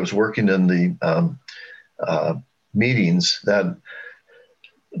 when I was working in the meetings that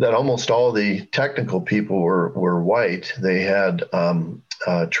almost all the technical people were white. They had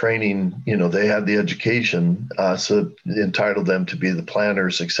training, they had the education, so it entitled them to be the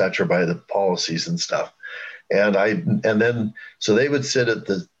planners, et cetera, by the policies and stuff. So they would sit at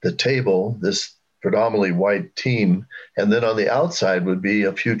the table, this predominantly white team, and then on the outside would be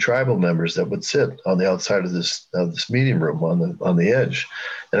a few tribal members that would sit on the outside of this meeting room on the edge.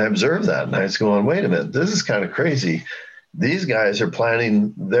 And I observed that, and I was going, wait a minute, this is kind of crazy. these guys are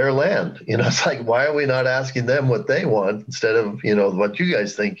planning their land. It's like, why are we not asking them what they want instead of, what you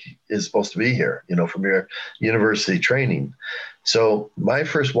guys think is supposed to be here, from your university training. So my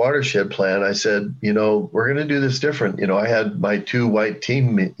first watershed plan, I said, we're going to do this different. I had my two white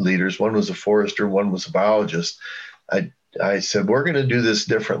team leaders. One was a forester, one was a biologist. I said, we're going to do this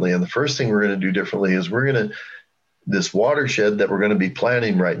differently. And the first thing we're going to do differently is this watershed that we're going to be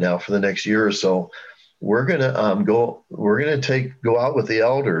planning right now for the next year or so, we're going to go out with the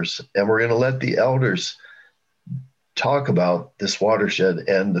elders, and we're going to let the elders talk about this watershed.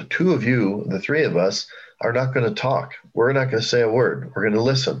 And the two of you, the three of us, are not going to talk. We're not going to say a word. We're going to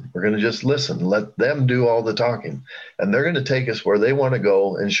listen. We're going to just listen, let them do all the talking. And they're going to take us where they want to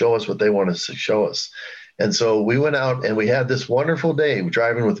go and show us what they want to show us. And so we went out and we had this wonderful day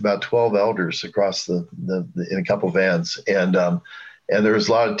driving with about 12 elders across in a couple vans. And there was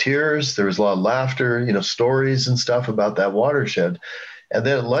a lot of tears. There was a lot of laughter, stories and stuff about that watershed. And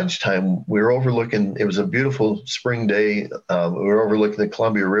then at lunchtime, we were overlooking, it was a beautiful spring day. We were overlooking the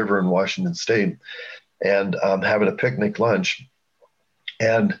Columbia River in Washington State and having a picnic lunch.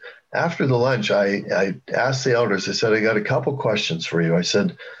 And after the lunch, I asked the elders, I said, I got a couple questions for you. I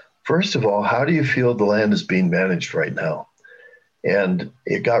said, first of all, how do you feel the land is being managed right now? And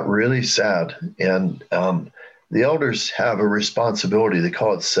it got really sad. And the elders have a responsibility. They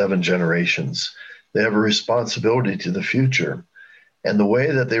call it 7 generations. They have a responsibility to the future. And the way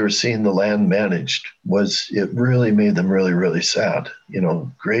that they were seeing the land managed it really made them really, really sad,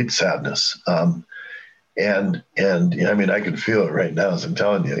 great sadness. And I mean, I can feel it right now as I'm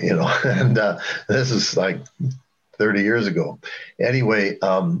telling you, and this is like 30 years ago. Anyway,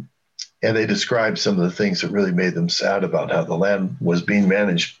 and they described some of the things that really made them sad about how the land was being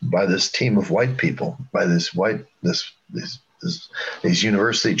managed by this team of white people, by these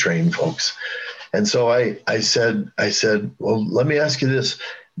university trained folks. And so I said, well, let me ask you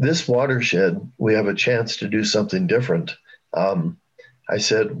this watershed, we have a chance to do something different. I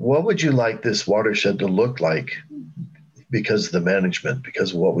said, what would you like this watershed to look like because of the management,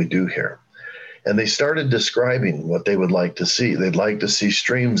 because of what we do here? And they started describing what they would like to see. They'd like to see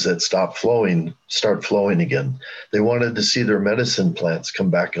streams that start flowing again. They wanted to see their medicine plants come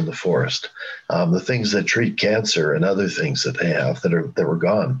back in the forest, the things that treat cancer and other things that they have that were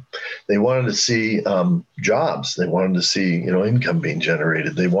gone. They wanted to see jobs. They wanted to see income being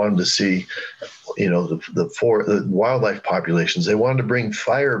generated. They wanted to see the wildlife populations. They wanted to bring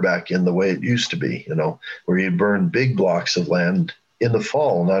fire back in the way it used to be. Where you burn big blocks of land in the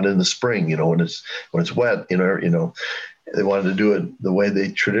fall, not in the spring, when it's wet, they wanted to do it the way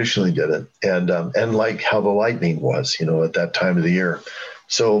they traditionally did it. And like how the lightning was, at that time of the year.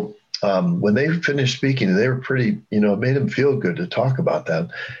 So when they finished speaking, they were pretty, it made them feel good to talk about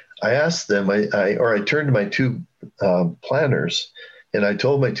that. I asked them, I turned to my two planners, and I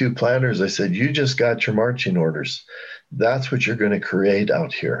told my two planners, I said, you just got your marching orders. That's what you're going to create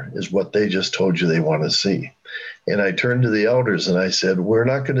out here, is what they just told you they want to see. And I turned to the elders and I said, we're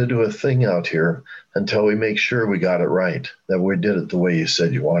not going to do a thing out here until we make sure we got it right, that we did it the way you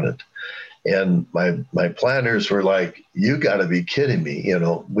said you wanted. And my planners were like, you got to be kidding me.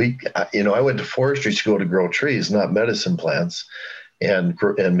 I went to forestry school to grow trees, not medicine plants, and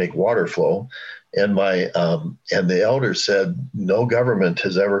make water flow. And and the elders said, no government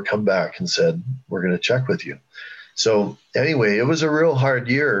has ever come back and said, we're going to check with you. So anyway, it was a real hard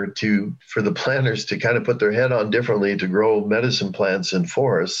year for the planners to kind of put their head on differently to grow medicine plants in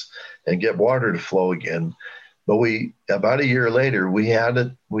forests and get water to flow again. But about a year later, we had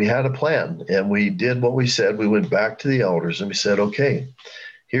a plan, and we did what we said. We went back to the elders and we said, okay,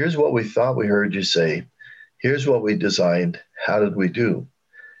 here's what we thought we heard you say. Here's what we designed. How did we do?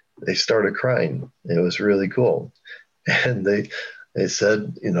 They started crying. It was really cool. And they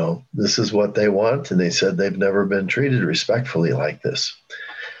said, this is what they want. And they said they've never been treated respectfully like this.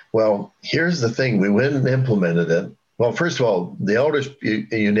 Well, here's the thing. We went and implemented it. Well, first of all, the elders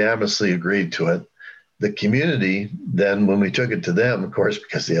unanimously agreed to it. The community, then when we took it to them, of course,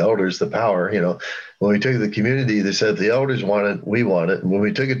 because the elders, the power, when we took it to the community, they said, the elders want it, we want it. And when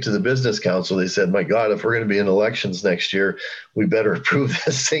we took it to the business council, they said, my God, if we're going to be in elections next year, we better approve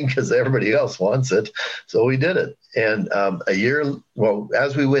this thing because everybody else wants it. So we did it. And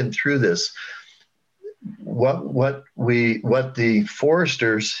as we went through this, what the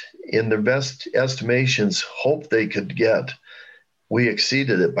foresters in their best estimations hoped they could get, we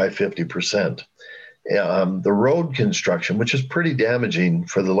exceeded it by 50%. The road construction, which is pretty damaging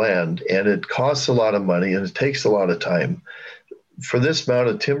for the land, and it costs a lot of money and it takes a lot of time. For this amount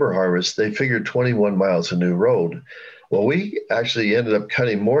of timber harvest, they figured 21 miles of new road. Well, we actually ended up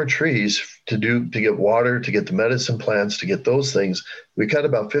cutting more trees to get water, to get the medicine plants, to get those things. We cut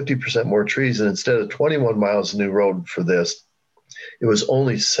about 50% more trees, and instead of 21 miles of new road for this, it was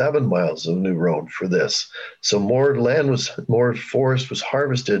only 7 miles of new road for this. So more forest was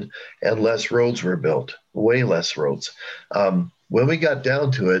harvested, and less roads were built, way less roads. When we got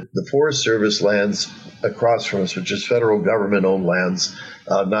down to it, the Forest Service lands across from us, which is federal government-owned lands,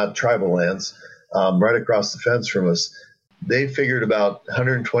 not tribal lands, right across the fence from us, they figured about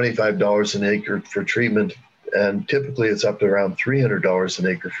 $125 an acre for treatment, and typically it's up to around $300 an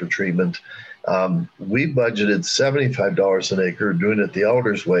acre for treatment. We budgeted $75 an acre doing it the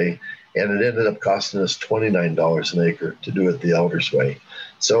Elders way, and it ended up costing us $29 an acre to do it the Elders way.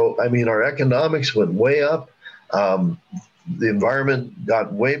 So, I mean, our economics went way up. The environment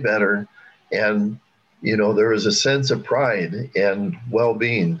got way better, and, you know, there was a sense of pride and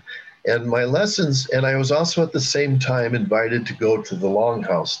well-being. And my lessons, and I was also at the same time invited to go to the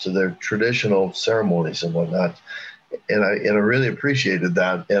Longhouse, to their traditional ceremonies and whatnot. And I really appreciated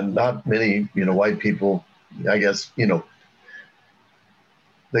that. And not many, you know, white people, I guess, you know,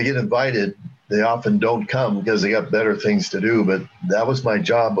 they get invited. They often don't come because they got better things to do. But that was my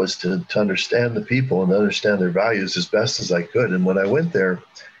job, was to understand the people and understand their values as best as I could. And when I went there,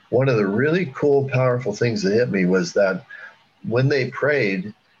 one of the really cool, powerful things that hit me was that when they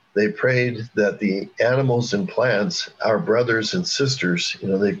prayed that the animals and plants, our brothers and sisters, you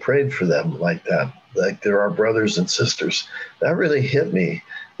know, they prayed for them like that, like they're our brothers and sisters. That really hit me,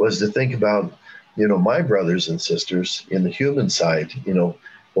 was to think about, you know, my brothers and sisters in the human side, you know,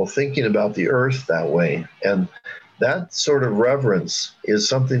 well, thinking about the earth that way. And that sort of reverence is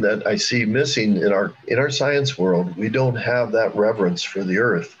something that I see missing in our science world. We don't have that reverence for the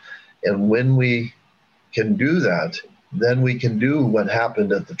earth. And when we can do that, then we can do what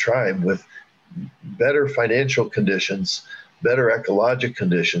happened at the tribe with better financial conditions, better ecologic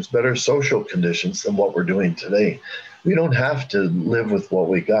conditions, better social conditions than what we're doing today. We don't have to live with what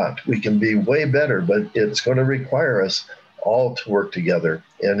we got. We can be way better, but it's going to require us all to work together.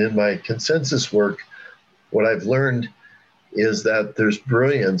 And in my consensus work, what I've learned is that there's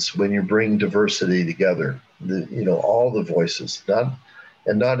brilliance when you bring diversity together. You know, all the voices, not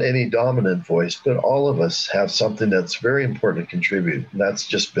any dominant voice, but all of us have something that's very important to contribute. And that's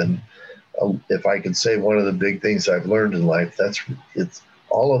just been, if I could say, one of the big things I've learned in life. It's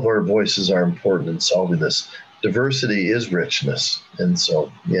all of our voices are important in solving this. Diversity is richness. And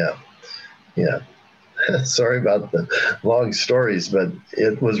so, yeah. Sorry about the long stories, but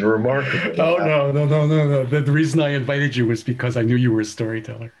it was remarkable. Oh, no. The reason I invited you was because I knew you were a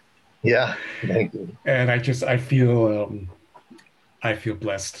storyteller. Yeah, thank you. And I feel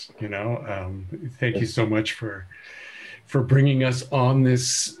blessed, you know. Thank you so much for bringing us on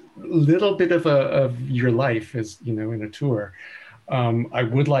this little bit of your life, as you know, in a tour. I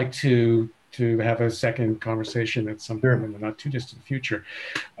would like to have a second conversation at some point in the not too distant future,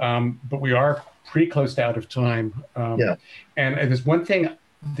 but we are pretty close to out of time. And there's one thing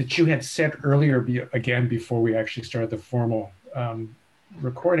that you had said earlier, again before we actually started the formal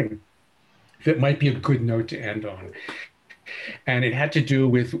recording, that might be a good note to end on. And it had to do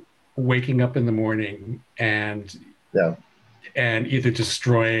with waking up in the morning and either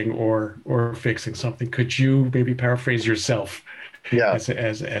destroying or fixing something. Could you maybe paraphrase yourself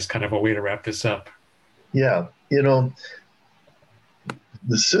as kind of a way to wrap this up? Yeah, you know,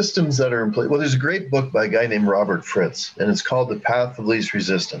 the systems that are in place. Well, there's a great book by a guy named Robert Fritz, and it's called The Path of Least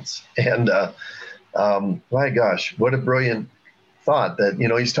Resistance. And my gosh, what a brilliant thought that, you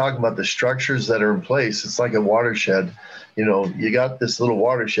know, he's talking about the structures that are in place. It's like a watershed. You know, you got this little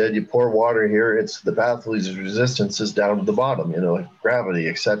watershed, you pour water here, it's the path of least resistance is down to the bottom, you know, gravity,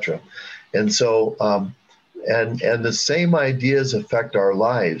 etc. And so, and the same ideas affect our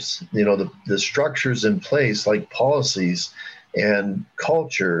lives. You know, the structures in place, like policies and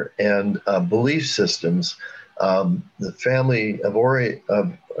culture and belief systems, the family of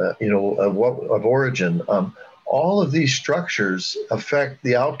origin, all of these structures affect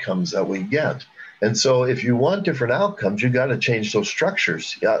the outcomes that we get. And so if you want different outcomes, you got to change those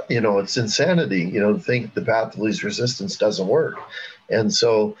structures. You know, it's insanity, you know, to think the path of least resistance doesn't work. And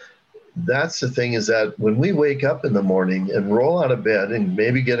so that's the thing, is that when we wake up in the morning and roll out of bed and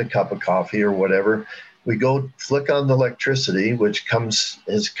maybe get a cup of coffee or whatever, we go flick on the electricity, which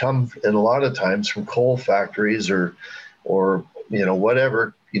has come in a lot of times from coal factories or you know,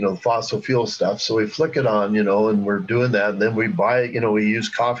 whatever, you know, fossil fuel stuff. So we flick it on, you know, and we're doing that. And then we buy, you know, we use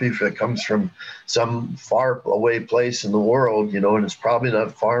coffee that comes from some far away place in the world, you know, and it's probably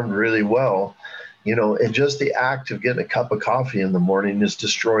not farmed really well, you know, and just the act of getting a cup of coffee in the morning is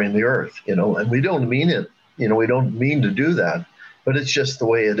destroying the earth, you know, and we don't mean it we don't mean to do that, but it's just the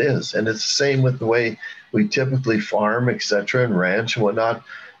way it is. And it's the same with the way we typically farm, et cetera, and ranch and whatnot.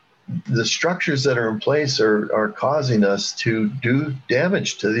 The structures that are in place are causing us to do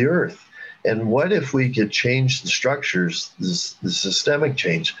damage to the earth. And what if we could change the structures, the systemic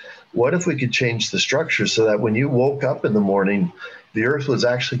change? What if we could change the structures so that when you woke up in the morning, the earth was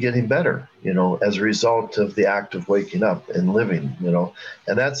actually getting better, as a result of the act of waking up and living,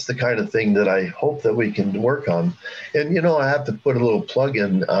 and that's the kind of thing that I hope that we can work on. And, I have to put a little plug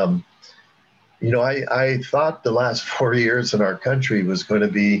in. I thought the last 4 years in our country was going to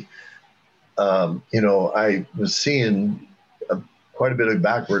be, I was seeing quite a bit of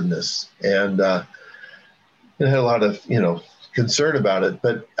backwardness, and I had a lot of, concern about it.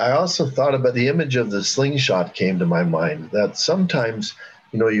 But I also thought about the image of the slingshot came to my mind, that sometimes,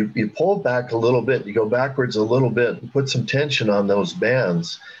 you pull back a little bit, you go backwards a little bit, and put some tension on those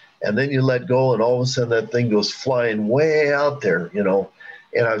bands, and then you let go, and all of a sudden that thing goes flying way out there,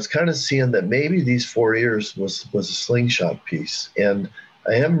 And I was kind of seeing that maybe these 4 years was a slingshot piece. And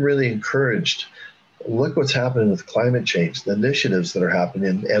I am really encouraged. Look what's happening with climate change, the initiatives that are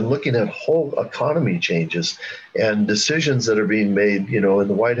happening, and looking at whole economy changes and decisions that are being made, in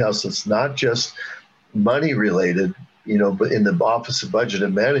the White House. It's not just money related, but in the Office of Budget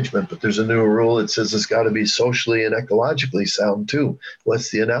and Management, but there's a new rule that says it's got to be socially and ecologically sound too. What's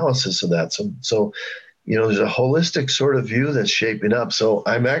the analysis of that? So there's a holistic sort of view that's shaping up. So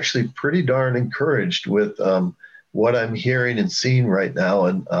I'm actually pretty darn encouraged with what I'm hearing and seeing right now.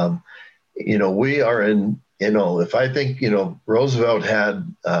 And, we are in, if I think, Roosevelt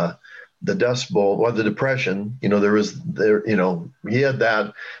had the Dust Bowl or the Depression, he had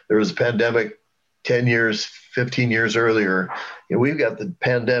that. There was a pandemic 10 years, 15 years earlier. We've got the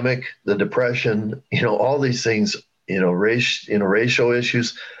pandemic, the Depression, all these things, racial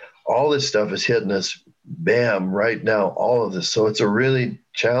issues, all this stuff is hitting us, bam, right now, all of this. So it's a really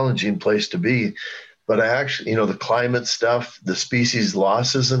challenging place to be. But I actually, the climate stuff, the species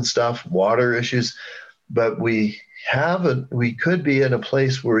losses and stuff, water issues, but we could be in a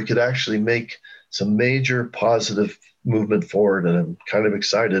place where we could actually make some major positive movement forward. And I'm kind of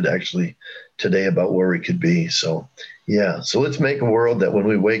excited actually today about where we could be. So, yeah. So let's make a world that when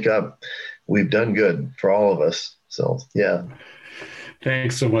we wake up, we've done good for all of us. So, yeah.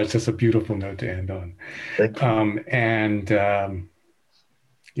 Thanks so much. That's a beautiful note to end on. Thank you.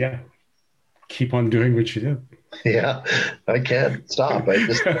 Yeah, keep on doing what you do. Yeah, I can't stop. I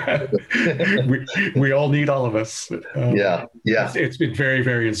just we all need all of us. Yeah. It's been very,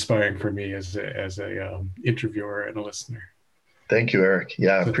 very inspiring for me as a interviewer and a listener. Thank you, Eric.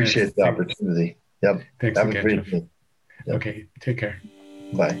 Yeah, I appreciate the opportunity. Yep. Thanks Have again, a great Jeff. day. Yep. Okay, take care.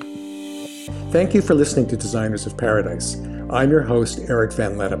 Bye. Thank you for listening to Designers of Paradise. I'm your host, Eric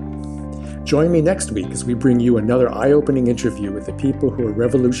Van Lennep. Join me next week as we bring you another eye-opening interview with the people who are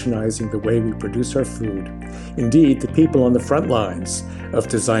revolutionizing the way we produce our food. Indeed, the people on the front lines of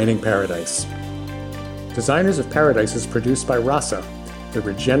designing paradise. Designers of Paradise is produced by RASA, the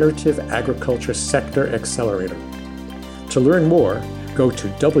Regenerative Agriculture Sector Accelerator. To learn more, go to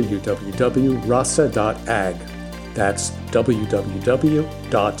www.rasa.ag. That's www.rasa.ag.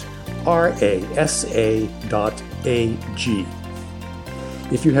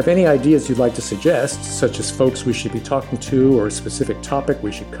 If you have any ideas you'd like to suggest, such as folks we should be talking to or a specific topic we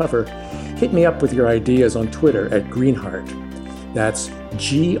should cover, hit me up with your ideas on Twitter at Greenheart. That's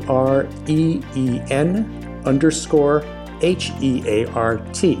GREEN_HEART,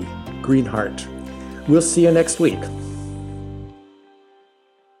 Greenheart. We'll see you next week.